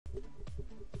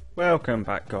Welcome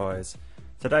back, guys.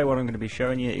 Today what I'm going to be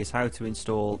showing you is how to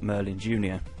install Merlin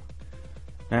Jr.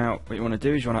 Now what you want to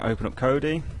do is you want to open up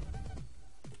Kodi,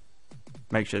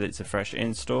 make sure that it's a fresh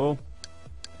install.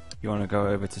 You want to go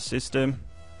over to System,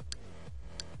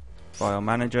 File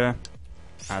Manager,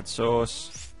 Add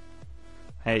Source,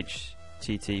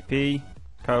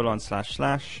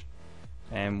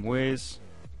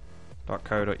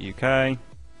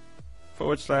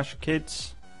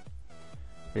 http://mwiz.co.uk/kids.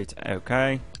 Hit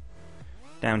OK.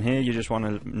 Down here you just want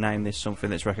to name this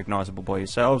something that's recognisable by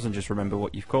yourselves and just remember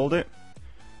what you've called it.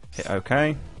 Hit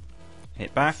OK.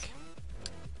 Hit back.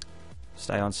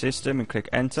 Stay on System and click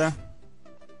Enter.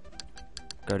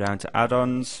 Go down to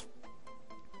Add-ons.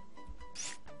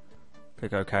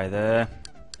 Click OK there.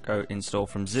 Go Install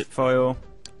from zip file.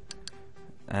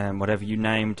 And whatever you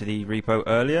named the repo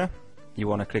earlier, you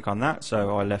want to click on that.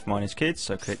 So I left mine as kids,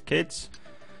 so click kids.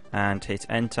 And hit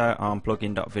enter on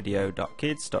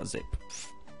plugin.video.kids.zip.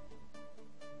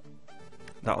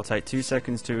 That'll take 2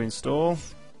 seconds to install.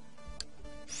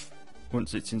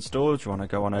 Once it's installed, you want to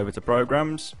go on over to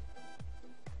Programs,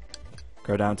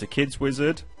 go down to Kids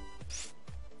Wizard,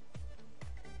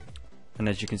 and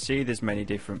as you can see there's many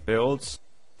different builds,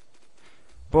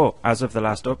 but as of the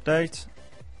last update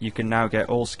you can now get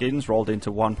all skins rolled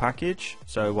into one package.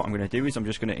 So what I'm going to do is I'm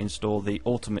just going to install the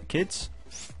Ultimate Kids.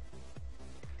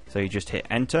 So you just hit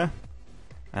enter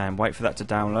and wait for that to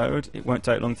download. It won't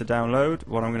take long to download.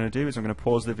 What I'm going to do is I'm going to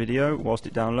pause the video whilst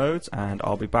it downloads, and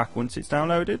I'll be back once it's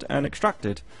downloaded and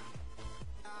extracted.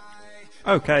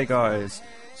 Okay guys,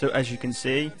 so as you can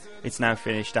see it's now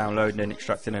finished downloading and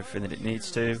extracting everything that it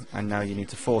needs to, and now you need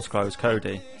to force close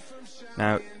Kodi.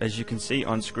 Now as you can see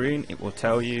on screen it will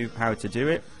tell you how to do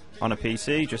it. On a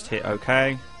PC just hit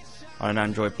OK. On an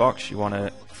Android box you want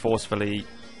to forcefully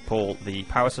pull the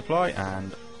power supply,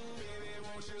 and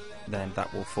then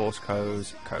that will force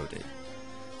close Kodi.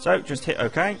 So just hit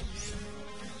OK.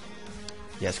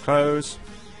 Yes, close.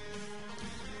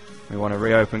 We want to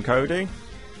reopen Kodi.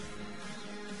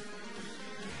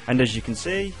 And as you can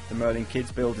see, the Merlin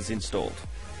Kids Build is installed.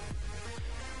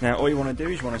 Now all you want to do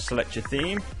is you want to select your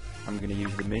theme. I'm going to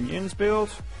use the Minions build.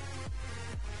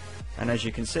 And as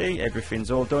you can see,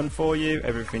 everything's all done for you.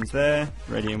 Everything's there,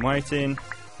 ready and waiting.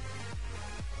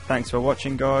 Thanks for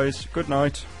watching, guys. Good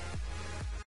night.